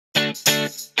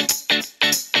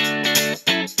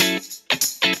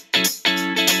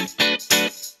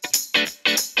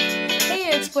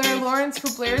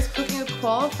for Blair's Cooking with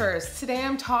Qualifirst. Today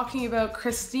I'm talking about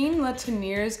Christine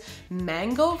Latonier's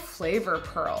Mango Flavour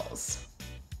Pearls.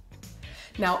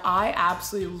 Now, I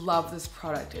absolutely love this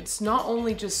product. It's not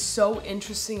only just so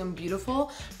interesting and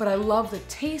beautiful, but I love the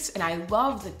taste and I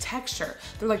love the texture.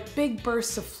 They're like big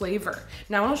bursts of flavor.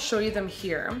 Now I'll show you them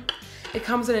here. It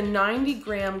comes in a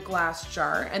 90-gram glass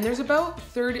jar, and there's about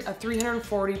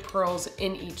 340 pearls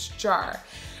in each jar.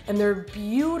 And they're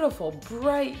beautiful,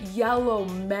 bright yellow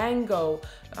mango.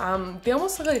 They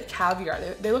almost look like caviar.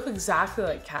 They look exactly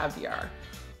like caviar.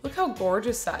 Look how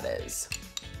gorgeous that is.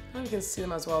 I don't know if you can see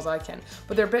them as well as I can,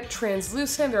 but they're a bit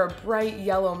translucent. They're a bright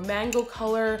yellow mango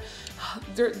color.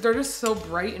 They're just so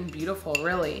bright and beautiful,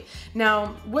 really.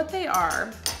 Now, what they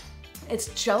are,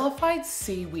 it's jellified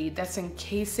seaweed that's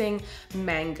encasing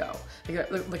mango,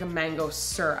 like a mango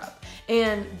syrup.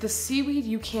 And the seaweed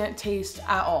you can't taste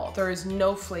at all. There is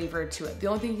no flavor to it. The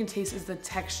only thing you can taste is the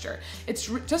texture. It's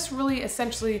just really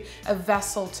essentially a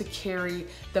vessel to carry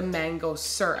the mango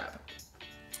syrup.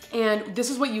 And this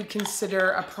is what you consider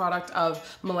a product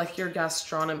of molecular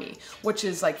gastronomy, which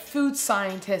is like food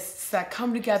scientists that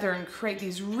come together and create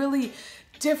these really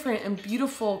different and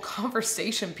beautiful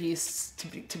conversation pieces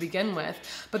to begin with,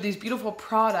 but these beautiful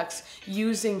products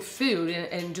using food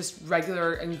and just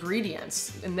regular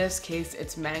ingredients. In this case,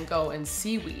 it's mango and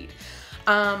seaweed.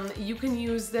 You can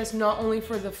use this not only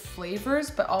for the flavors,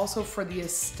 but also for the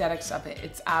aesthetics of it.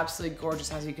 It's absolutely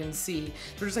gorgeous, as you can see.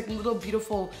 There's like little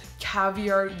beautiful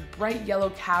caviar, bright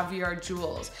yellow caviar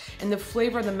jewels. And the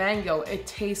flavor of the mango, it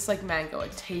tastes like mango.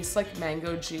 It tastes like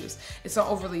mango juice. It's not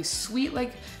overly sweet,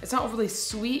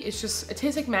 it's just, it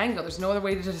tastes like mango. There's no other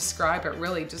way to describe it,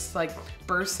 really, just like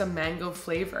bursts of mango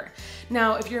flavor.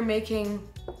 Now, if you're making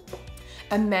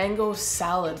a mango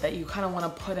salad that you kind of want to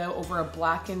put out over a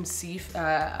blackened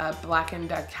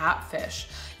catfish,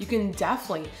 you can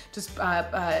definitely just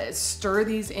stir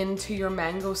these into your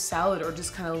mango salad, or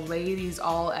just kind of lay these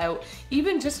all out,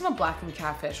 even just on a blackened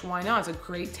catfish. Why not? It's a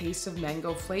great taste of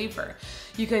mango flavor.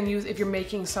 You can use, if you're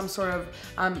making some sort of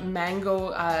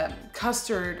mango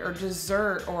custard or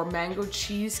dessert or mango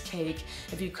cheesecake,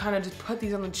 if you kind of just put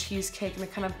these on the cheesecake and they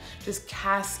kind of just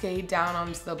cascade down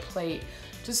onto the plate.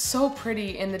 Just so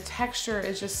pretty, and the texture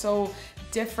is just so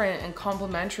different and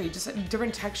complementary. Just a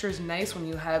different texture is nice when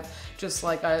you have just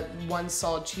like one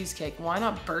solid cheesecake. Why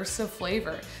not bursts of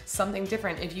flavor? Something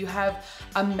different. If you have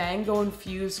a mango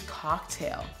infused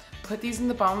cocktail, put these in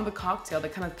the bottom of the cocktail. They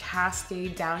kind of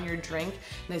cascade down your drink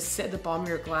and they sit at the bottom of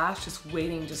your glass just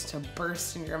waiting just to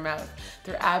burst in your mouth.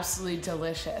 They're absolutely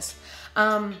delicious.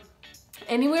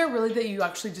 Anywhere really that you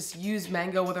actually just use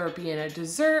mango, whether it be in a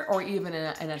dessert or even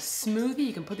in a smoothie.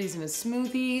 You can put these in a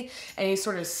smoothie, any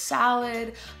sort of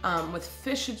salad, with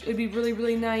fish, it'd be really,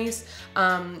 really nice.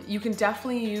 You can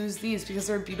definitely use these because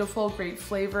they're beautiful, great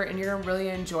flavor, and you're gonna really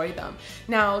enjoy them.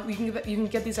 Now, you can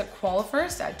get these at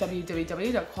Qualifirst at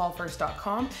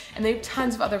www.qualifirst.com, and they have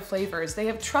tons of other flavors. They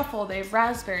have truffle, they have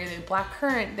raspberry, they have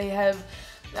blackcurrant, they have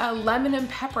lemon and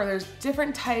pepper. There's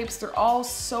different types. They're all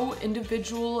so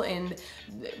individual and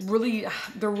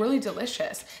they're really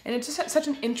delicious. And it's just such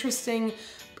an interesting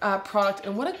product,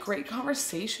 and what a great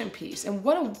conversation piece, and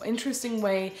what an interesting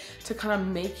way to kind of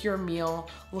make your meal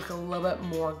look a little bit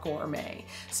more gourmet.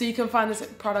 So you can find this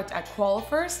product at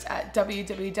Qualifirst at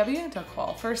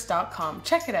www.qualifirst.com.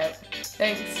 Check it out.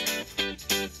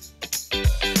 Thanks.